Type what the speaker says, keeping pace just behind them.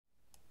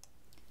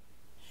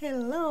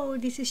Hello,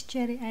 this is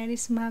Cherry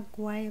Iris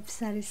Magway of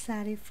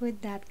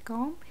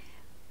sarisarifood.com.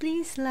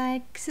 Please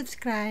like,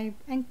 subscribe,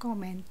 and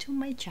comment to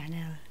my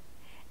channel.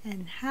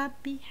 And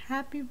happy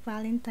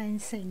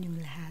Valentine sa inyong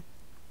lahat.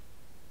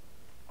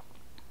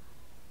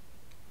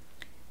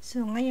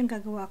 So ngayon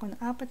gagawa ako ng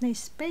 4 na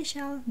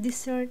special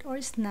dessert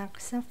or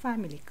snack sa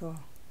family ko.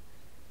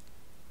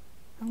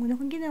 Ang una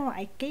kong ginawa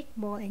ay cake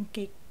ball and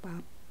cake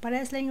pop.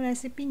 Parehas lang yung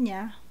recipe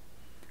niya,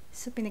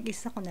 so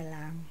pinag-isa ko na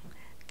lang.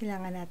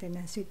 Kailangan natin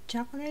ng sweet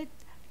chocolate,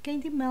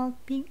 candy melt,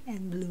 pink,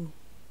 and blue.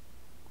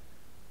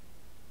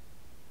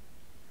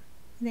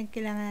 Then,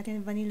 kailangan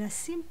natin vanilla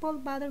simple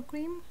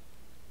buttercream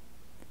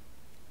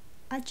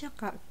at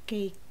saka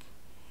cake.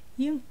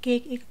 Yung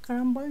cake,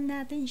 i-crumble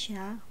natin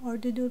siya or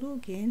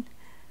dudurugin.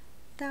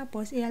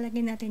 Tapos,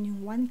 ilalagay natin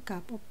yung 1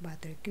 cup of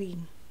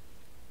buttercream.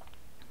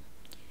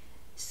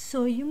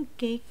 So, yung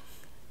cake,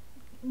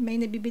 may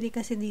nabibili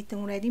kasi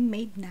ditong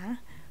ready-made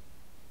na.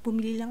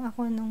 Pumili lang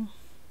ako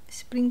ng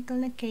sprinkle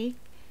na cake,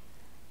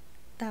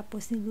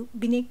 tapos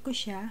binake ko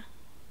siya,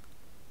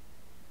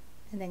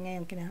 and then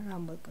ngayon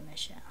kinarumble ko na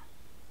siya.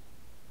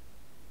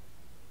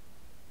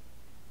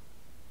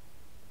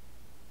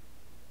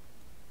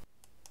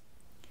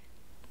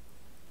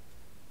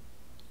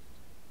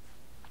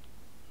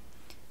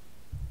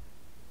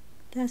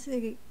 Tapos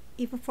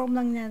ipa-form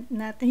lang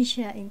natin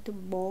siya into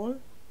ball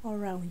or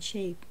round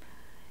shape.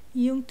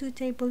 Yung 2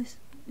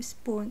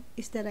 tablespoon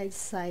is the right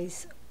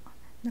size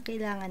na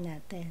kailangan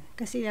natin.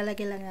 Kasi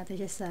ilalagay lang natin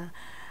siya sa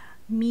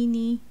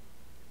mini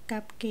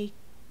cupcake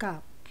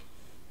cup.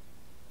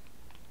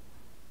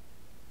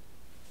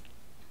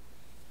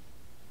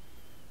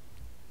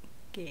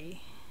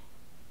 Okay.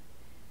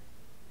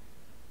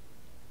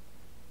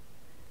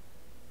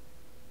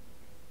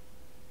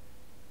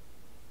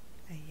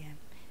 Ayan.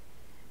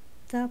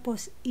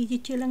 Tapos,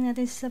 i-chill lang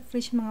natin sa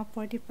fridge mga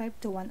 45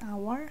 to 1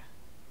 hour.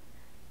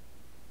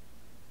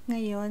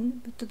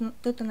 Ngayon,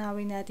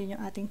 tutunawin natin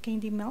yung ating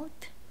candy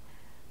melt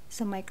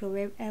sa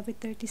microwave every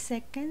 30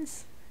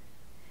 seconds.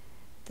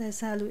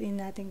 Tapos haluin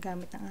natin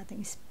gamit ng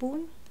ating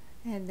spoon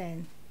and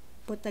then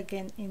put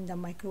again in the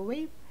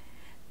microwave.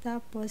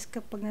 Tapos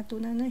kapag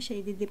natunaw na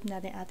siya, i-dip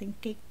natin ating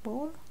cake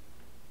bowl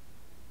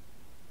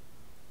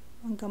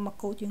hanggang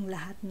ma-coat yung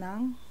lahat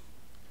ng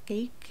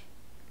cake.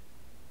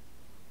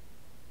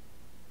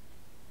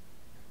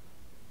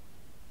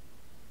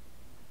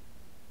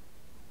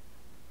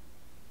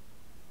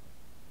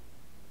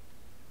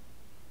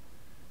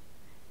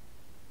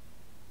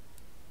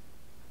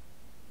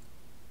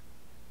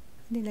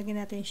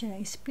 Nilagyan natin siya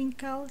ng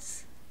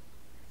sprinkles,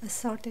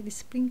 assorted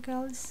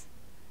sprinkles.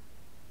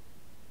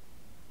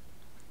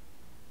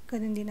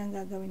 Ganun din ang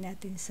gagawin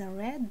natin sa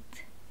red.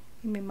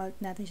 I-melt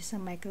natin siya sa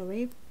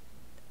microwave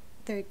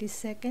 30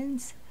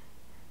 seconds.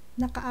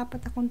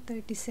 Naka-4 akong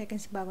 30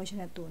 seconds bago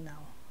siya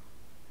natunaw.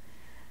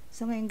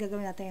 So ngayon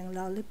gagawin natin yung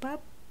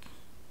lollipop.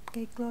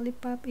 Cake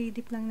lollipop,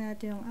 i-dip lang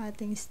natin yung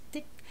ating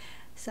stick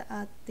sa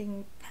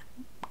ating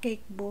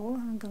cake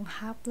bowl hanggang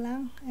half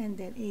lang, and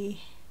then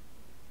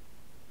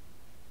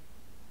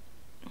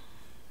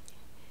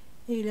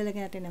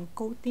ilalagay natin ng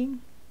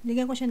coating.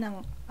 Lagyan ko siya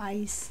ng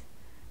ice,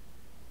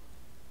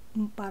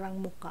 parang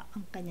muka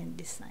ang kanyang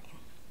design.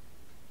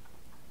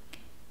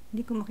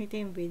 Hindi ko makita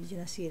yung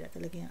video, nasira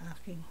talaga yung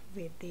aking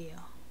video.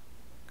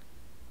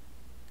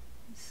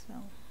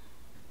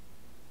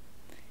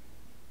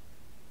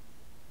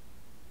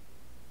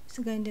 So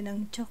ganyan din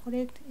ang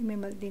chocolate.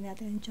 I-melt din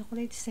natin yung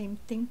chocolate, same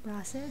thing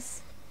process.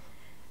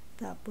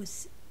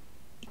 Tapos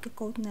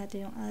i-coat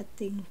natin yung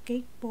ating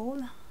cake bowl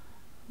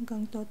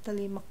hanggang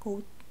totally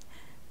ma-coat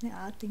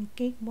na ating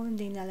cake bowl,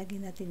 and then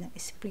nalagyan natin ng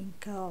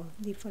sprinkle,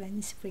 different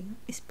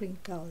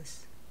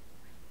sprinkles.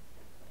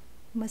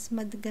 Mas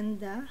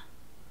maganda,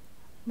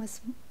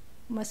 mas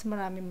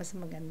marami, mas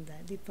maganda,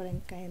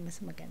 different kind, mas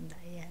maganda.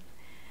 Ayan,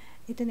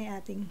 ito na yung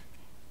ating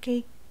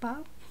cake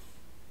pop.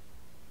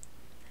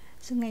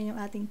 So ngayon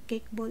yung ating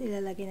cake bowl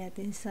ilalagay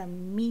natin sa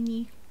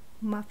mini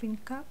muffin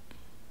cup,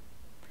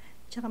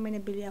 tsaka may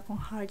nabili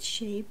akong heart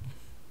shape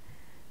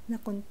na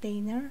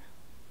container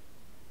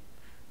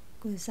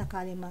kung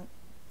sakali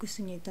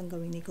gusto niyo itong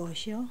gawing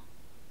negosyo.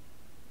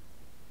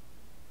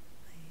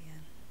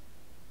 Ayan.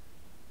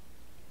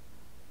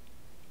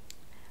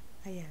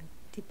 Ayan.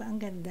 Diba ang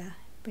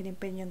ganda? Pwede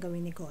nyo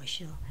gawing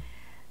negosyo.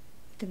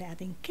 Ito na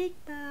ating cake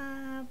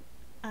pop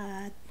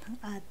at ang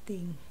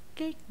ating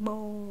cake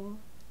bowl.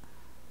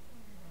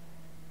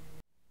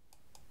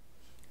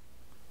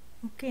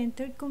 Okay, ang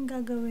third kong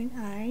gagawin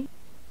ay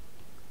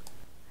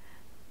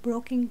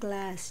broken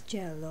glass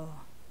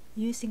jello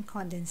using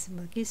condensed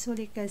milk.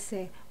 Usually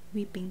kasi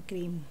whipping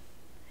cream.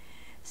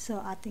 So,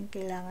 ating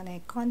kailangan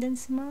ay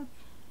condensed milk,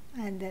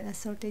 and then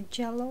assorted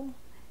jello,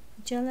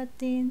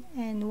 gelatin,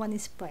 and 1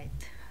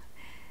 Sprite.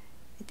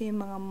 Ito yung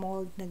mga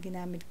mold na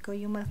ginamit ko.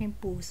 Yung malaking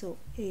puso,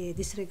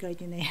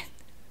 disregard nyo na yan.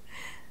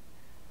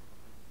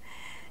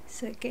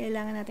 So,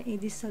 kailangan natin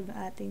i-dissolve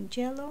ang ating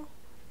jello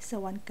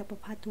sa 1 cup of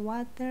hot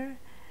water.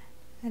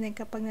 And then,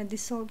 kapag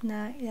na-dissolve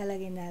na,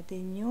 ilalagay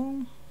natin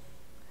yung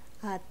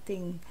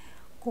ating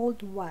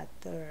cold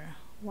water.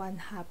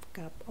 1/2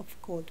 cup of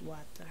cold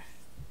water.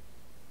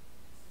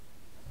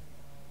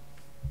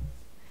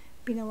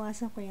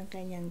 Pinawasan ko yung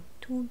kanyang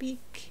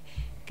tubig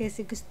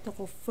kasi gusto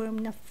ko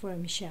firm na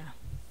firm siya.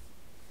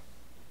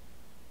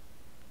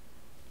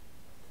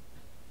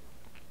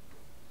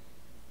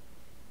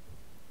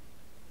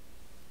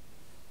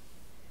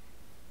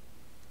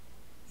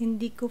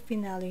 Hindi ko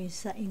finalo yung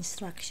sa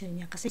instruction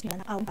niya kasi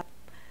niya up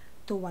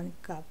to 1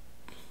 cup.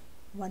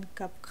 1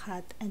 cup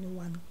hot and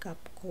 1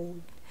 cup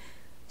cold.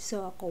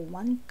 So ako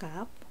 1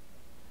 cup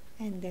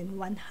and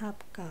then 1/2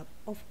 cup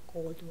of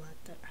cold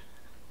water.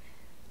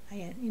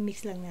 Ayan,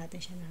 i-mix lang natin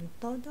siya ng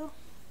todo.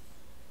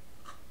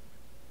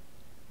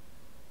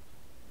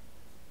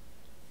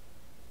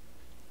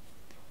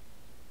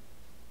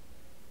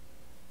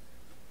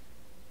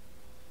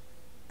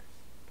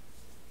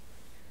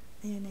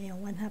 Ayan na yung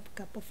 1/2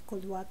 cup of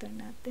cold water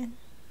natin.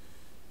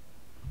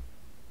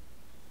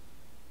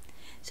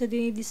 So,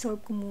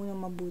 dinidissolve ko muna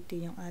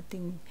mabuti yung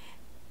ating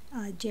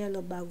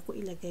jello bago ko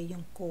ilagay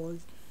yung cold.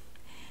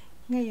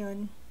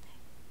 Ngayon,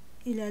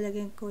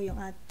 ilalagay ko yung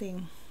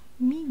ating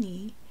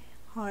mini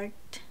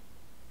heart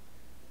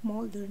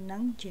molder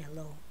ng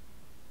jello.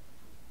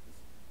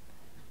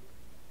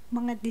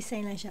 Mga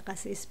design lang siya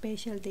kasi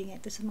special din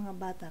ito sa mga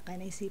bata kaya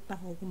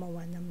naisipan ko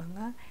gumawa ng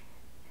mga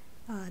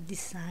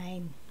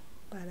design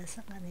para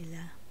sa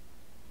kanila.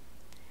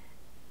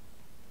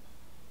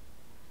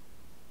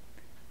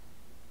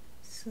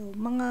 So,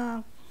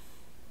 mga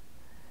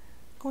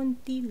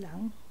konti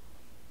lang.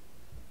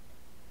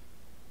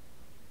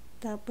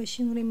 Tapos,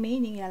 yung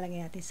remaining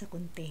ilalagay natin sa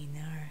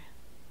container.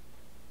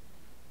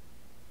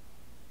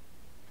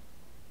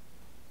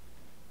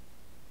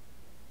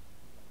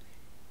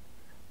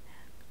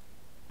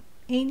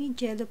 Any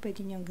jello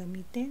pwede niyong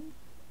gamitin.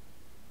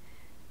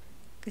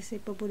 Kasi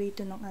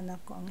paborito ng anak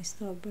ko ang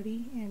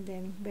strawberry and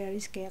then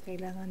berries kaya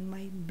kailangan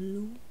may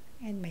blue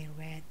and may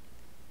red.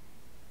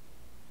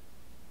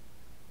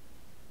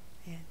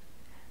 Ayan.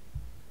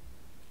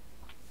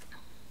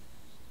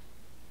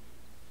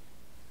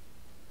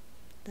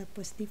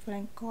 Tapos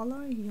different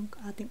color, yung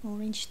ating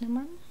orange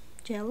naman,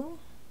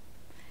 jello.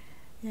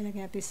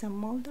 Ilalagay natin sa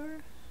molder.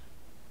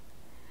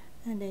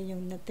 And then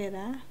yung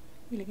natira,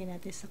 ilagay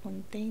natin sa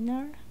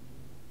container.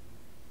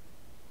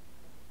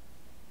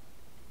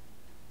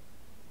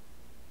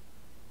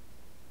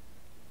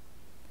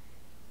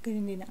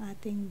 Ganun din ang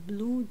ating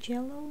blue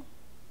jello.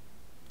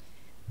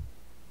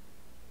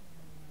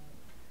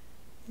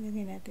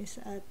 Ilagay natin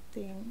sa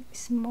ating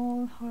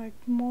small heart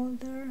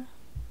molder.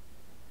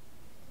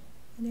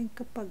 And then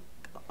kapag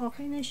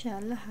okay na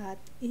siya lahat,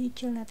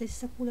 i-chill natin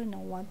sa cooler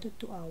ng 1 to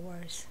 2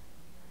 hours.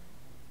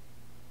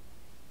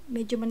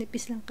 Medyo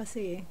manipis lang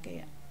kasi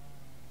kaya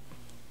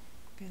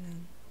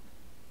ganun.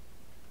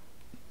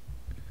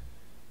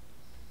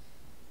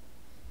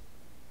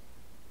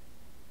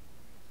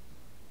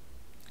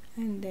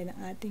 And then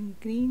ang ating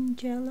green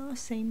jello,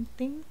 same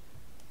thing.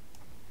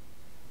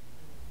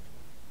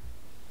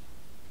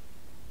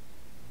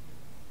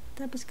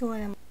 Tapos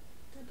gawa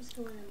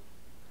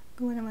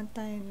naman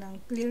tayo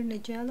ng clear na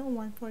jello,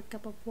 1/4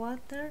 cup of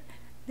water.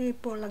 Then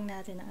pour lang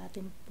natin ang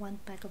ating 1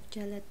 pack of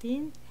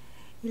gelatin.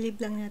 I-leave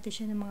lang natin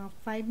siya ng mga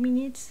 5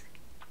 minutes.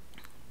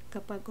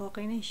 Kapag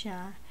okay na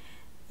siya,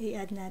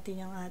 i-add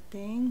natin yung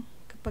ating,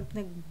 kapag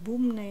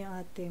nag-boom na yung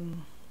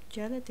ating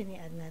gelatin,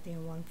 i-add natin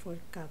yung 1/4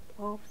 cup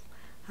of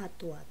hot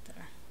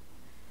water.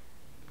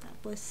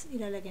 Tapos,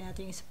 ilalagay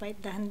natin yung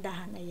Sprite.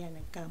 Dahan-dahan. Ayan,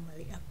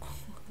 nagkamali ako.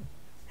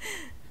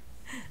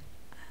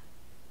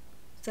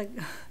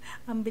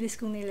 Ang bilis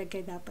kong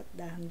nilagay. Dapat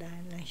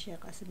dahan-dahan lang siya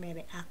kasi may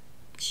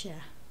react siya.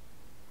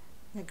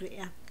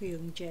 Nag-react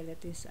yung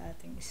gelatin sa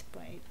ating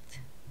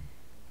Sprite.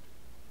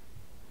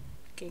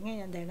 Okay,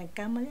 ngayon, dahil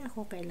nagkamali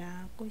ako,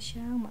 kailangan ko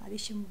siyang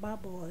maalis yung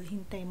bubble.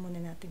 Hintayin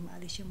muna natin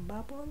maalis yung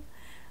bubble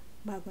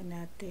bago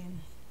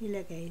natin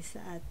ilagay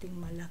sa ating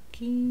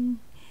malaking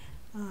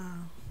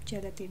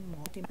gelatin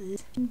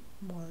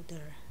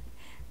molder.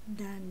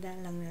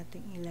 Dahan-dahan lang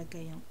natin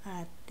ilagay yung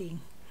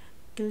ating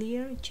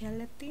clear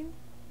gelatin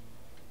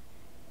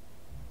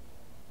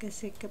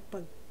kasi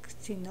kapag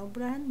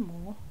sinobrahan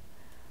mo,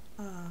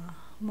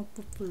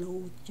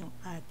 magpo-float yung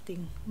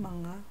ating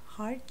mga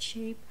heart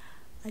shape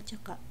at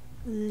saka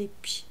lip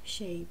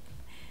shape.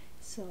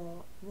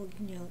 So, wag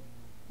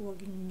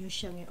nyo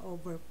siyang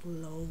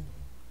i-overflow.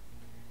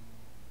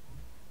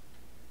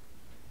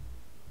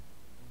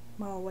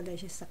 Mawawala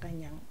siya sa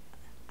kanyang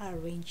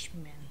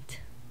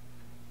arrangement.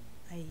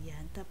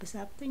 Ayan. Tapos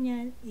after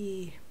nyan,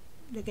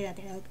 ilagay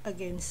natin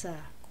again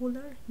sa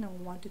cooler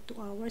ng 1 to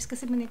 2 hours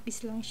kasi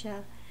manipis lang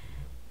siya.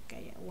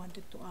 Kaya 1 to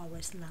 2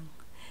 hours lang.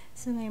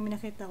 So ngayon may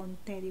nakita akong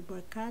teddy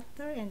bear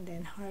cutter and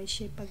then heart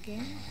shape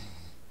again.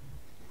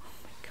 Oh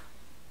my God.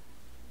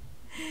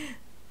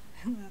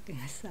 Ang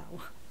aking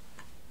asawa.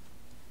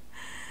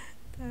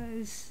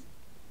 Tapos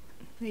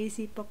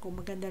naisipan ko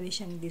maganda rin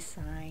siyang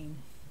design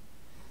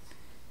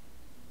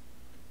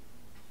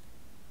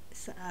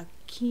sa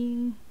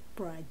aking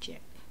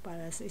project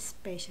para sa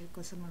special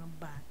ko sa mga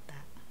bata.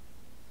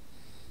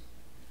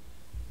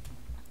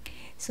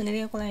 So,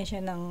 nilagyan ko lang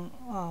siya ng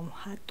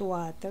hot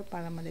water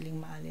para madaling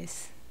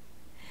maalis.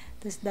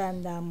 Tapos,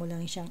 dahan-dahan mo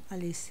lang siyang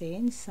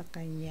alisin sa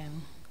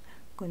kanyang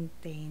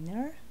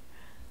container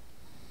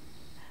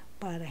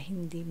para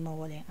hindi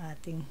mawala yung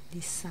ating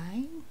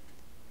design.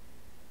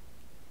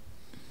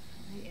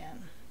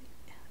 Ayan.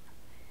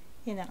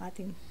 Yan ang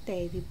ating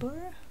teddy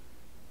bear.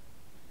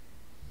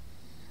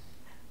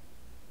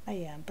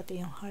 Ayan, pati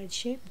yung heart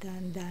shape,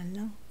 dahan-dahan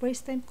lang.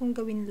 First time kong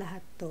gawin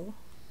lahat to.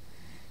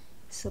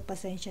 So,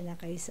 pasensya na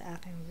kayo sa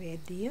aking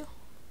video.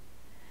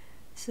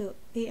 So,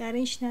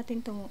 i-arrange natin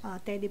tong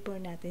teddy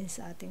bear natin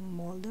sa ating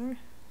molder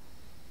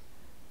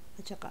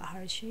at saka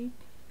heart shape.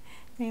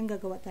 Ngayon,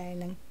 gagawa tayo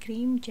ng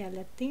cream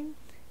gelatin.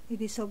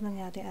 I-dissolve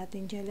lang natin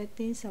ating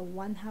gelatin sa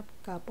 1/2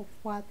 cup of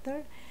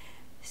water.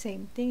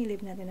 Same thing,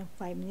 i-leave natin ng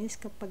 5 minutes.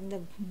 Kapag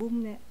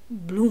nag-bloom na,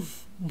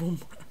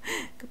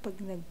 kapag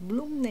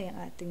nag-bloom na yung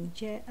ating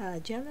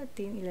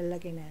gelatin,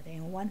 ilalagay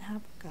natin yung 1/2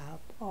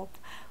 cup of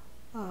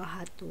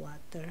hot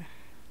water.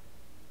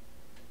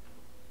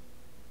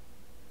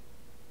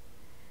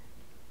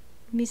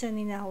 Minsan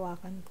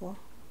ninahawakan ko.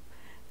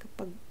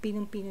 Kapag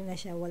pinong-pino na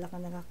siya, wala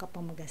kang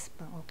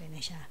nakakapamagaspang, okay na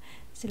siya.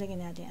 So,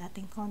 lagyan natin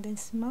ating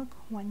condensed milk,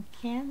 1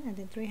 can, and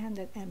then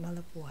 300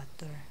 ml of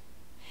water.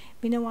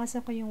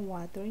 Binawasan ko yung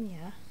water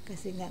niya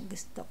kasi nga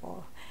gusto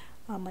ko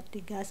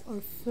matigas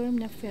or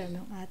firm na firm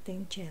yung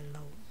ating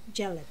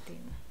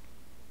gelatin.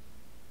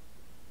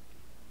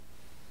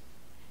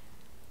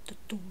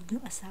 Tutulog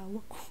yung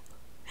asawa ko.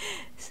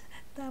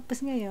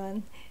 Tapos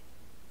ngayon,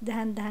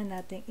 dahan-dahan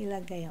natin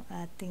ilagay yung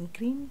ating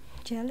cream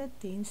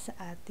gelatin sa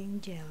ating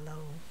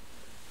jello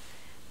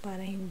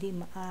para hindi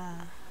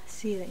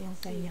sira yung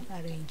kanyang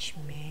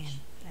arrangement.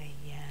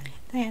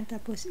 Ayan.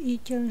 Tapos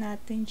i-chill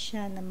natin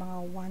siya ng mga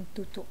 1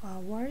 to 2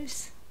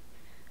 hours.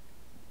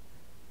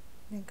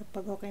 Then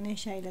kapag okay na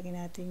siya, ilagay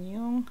natin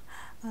yung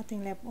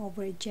ating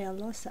leftover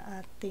jello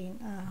sa ating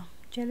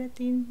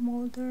gelatin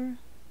molder.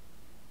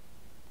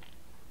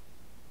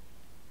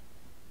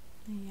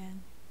 Ayan.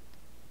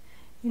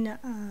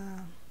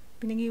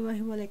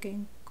 Pinag-iwa-hiwalay ko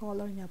yung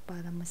color niya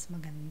para mas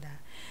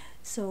maganda.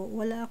 So,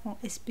 wala akong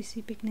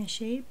specific na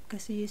shape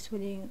kasi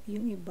usually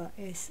yung iba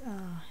is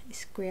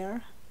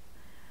square.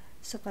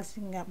 So, kasi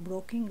nga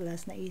broken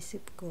glass,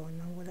 naisip ko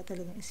na wala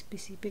talagang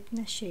specific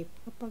na shape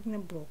kapag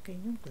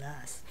na-broken yung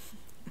glass.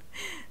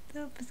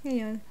 Tapos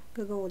ngayon,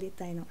 gagawa ulit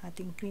tayo ng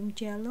ating cream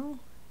jello.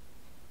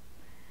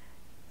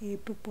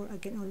 I-pour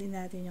again ulit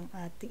natin yung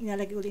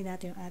ilalagay ulit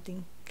natin yung ating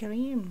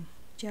cream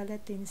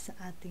gelatin sa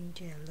ating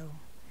jello.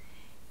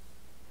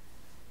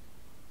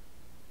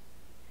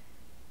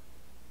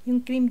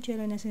 Yung cream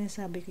jello na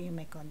sinasabi ko yung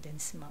may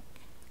condensed milk.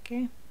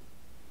 Okay?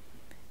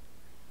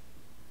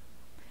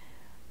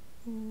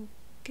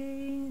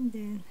 Okay,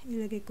 then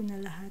ilagay ko na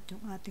lahat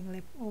yung ating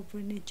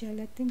leftover na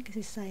gelatin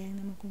kasi sayang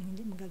naman kung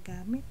hindi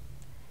magagamit.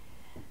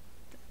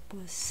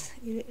 Tapos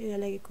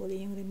ilalagay ko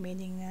ulit yung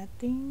remaining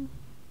nating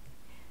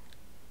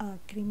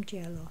cream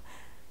jello.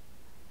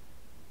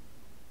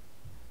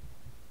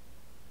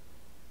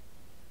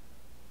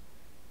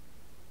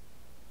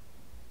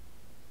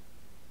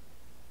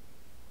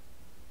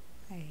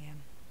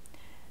 Ayan.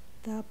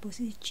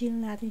 Tapos, i-chill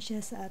natin siya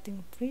sa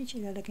ating fridge.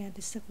 Ilalagay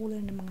natin sa cooler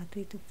ng mga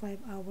 3 to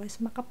 5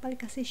 hours. Makapal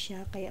kasi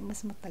siya, kaya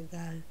mas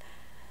matagal.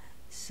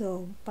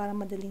 So, para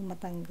madaling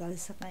matanggal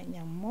sa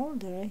kanyang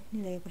molder,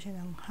 nilagay ko siya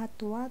ng hot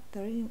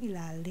water, yung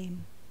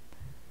ilalim.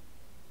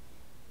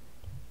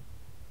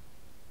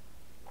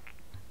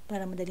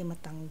 Para madaling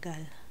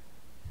matanggal.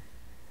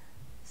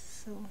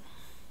 So,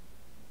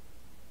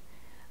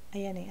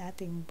 ayan ang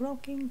ating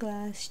broken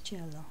glass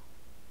jello.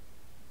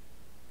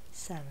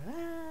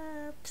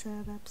 Sarap,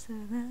 sarap,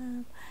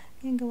 sarap.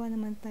 Ngayon gawa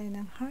naman tayo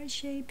ng heart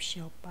shape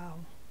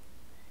siopao.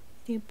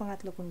 Ito yung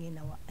pangatlo kong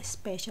ginawa.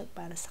 Special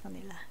para sa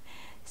kanila.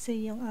 So,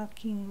 yung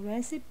aking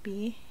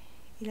recipe,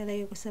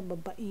 ilalagay ko sa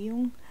baba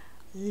yung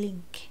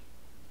link.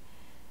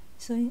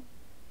 So,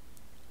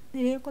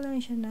 nilagay ko lang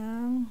siya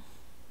ng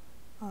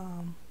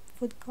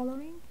food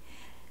coloring.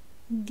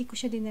 Hindi ko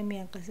siya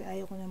dinamihan kasi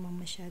ayaw ko naman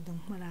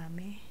masyadong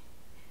marami.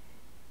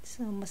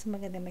 So, mas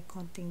maganda may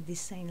konting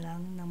design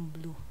lang ng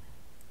blue.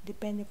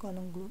 Depende ko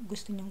anong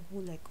gusto niyong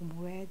kulay. Kung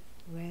red.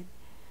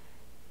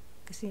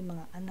 Kasi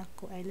mga anak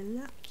ko ay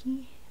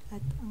lalaki.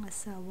 At ang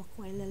asawa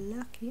ko ay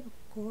lalaki, of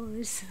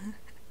course.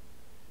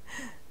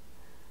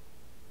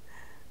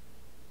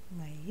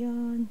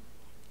 Ngayon,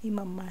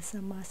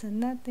 imamasa-masa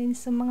natin.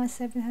 Sa mga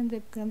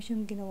 700 grams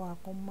yung ginawa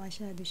ko,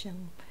 masyado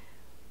siyang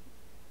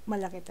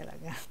malaki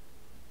talaga.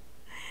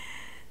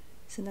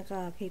 So,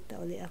 nakakita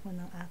ulit ako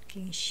ng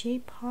aking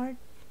shape heart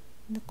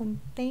na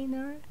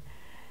container.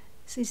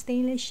 So,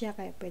 stainless siya,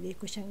 kaya pwede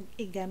ko siyang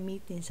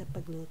igamitin sa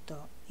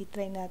pagluto.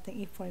 I-try natin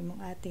i-form ang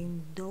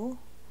ating dough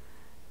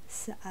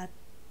sa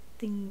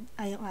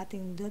yung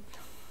ating dough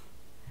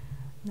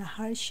na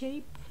heart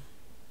shape.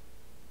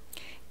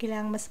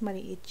 Kailangan mas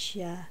maliit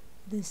siya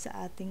dun sa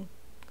ating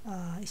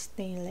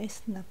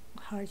stainless na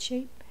heart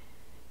shape.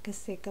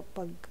 Kasi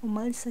kapag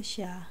umaalsa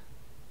siya,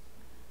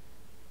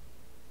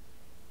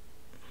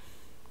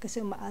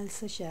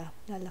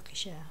 lalaki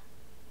siya.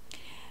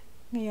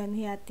 Ngayon,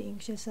 hihatiin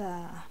ko siya sa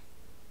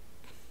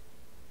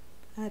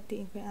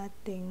hatiin ko yung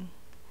ating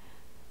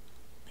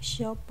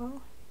siopao.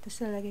 Tapos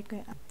lalagay ko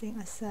yung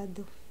ating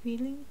asado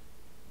filling.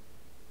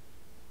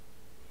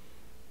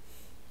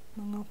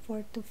 Mga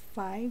 4 to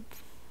 5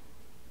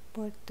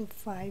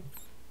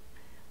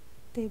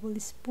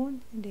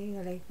 tablespoon. And then,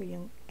 lalagay ko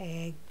yung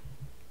egg.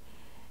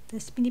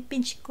 Tapos,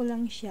 pinipinch ko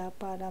lang siya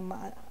para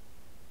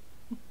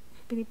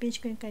pinipinch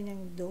ko yung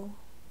kanyang dough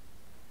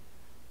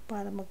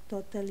para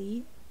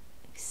mag-totally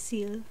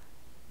seal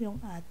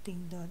yung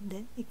ating dough.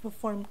 Then,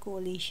 ipo-form ko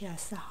ulit siya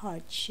sa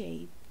heart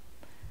shape.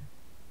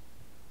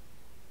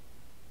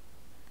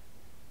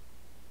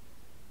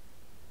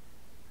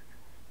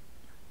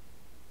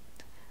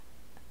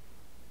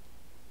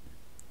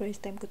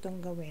 First time ko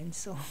itong gawin,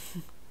 so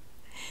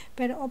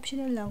pero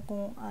optional lang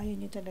kung ayaw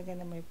nyo talaga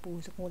na may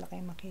puso, kung wala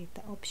kayong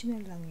makita,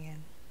 optional lang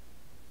yan.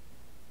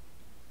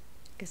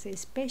 Kasi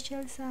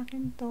special sa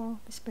akin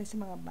to, especially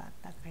sa mga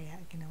bata, kaya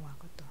ginawa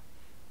ko to.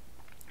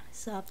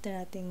 So, after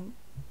nating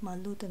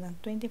maluto ng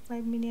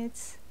 25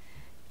 minutes,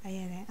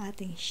 ayan ang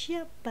ating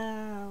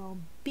siopao.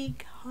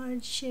 Big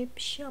heart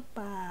shape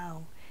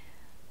siopao.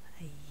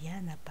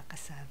 Ayan,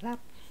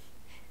 napakasarap.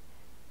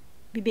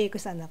 Bibigay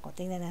ko sa anak ko.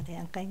 Tingnan natin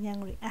ang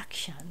kanyang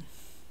reaction.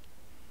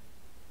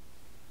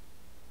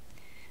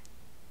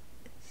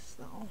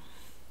 So,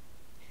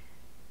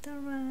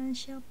 taran,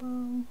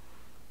 siopao.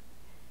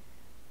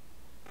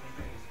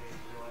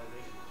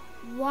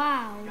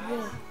 Wow.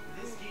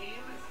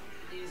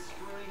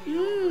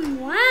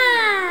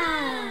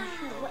 Wow.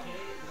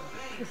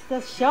 It's the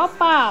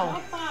siopao.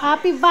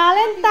 Happy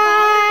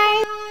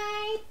Valentine!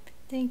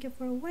 Thank you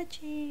for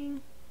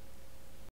watching.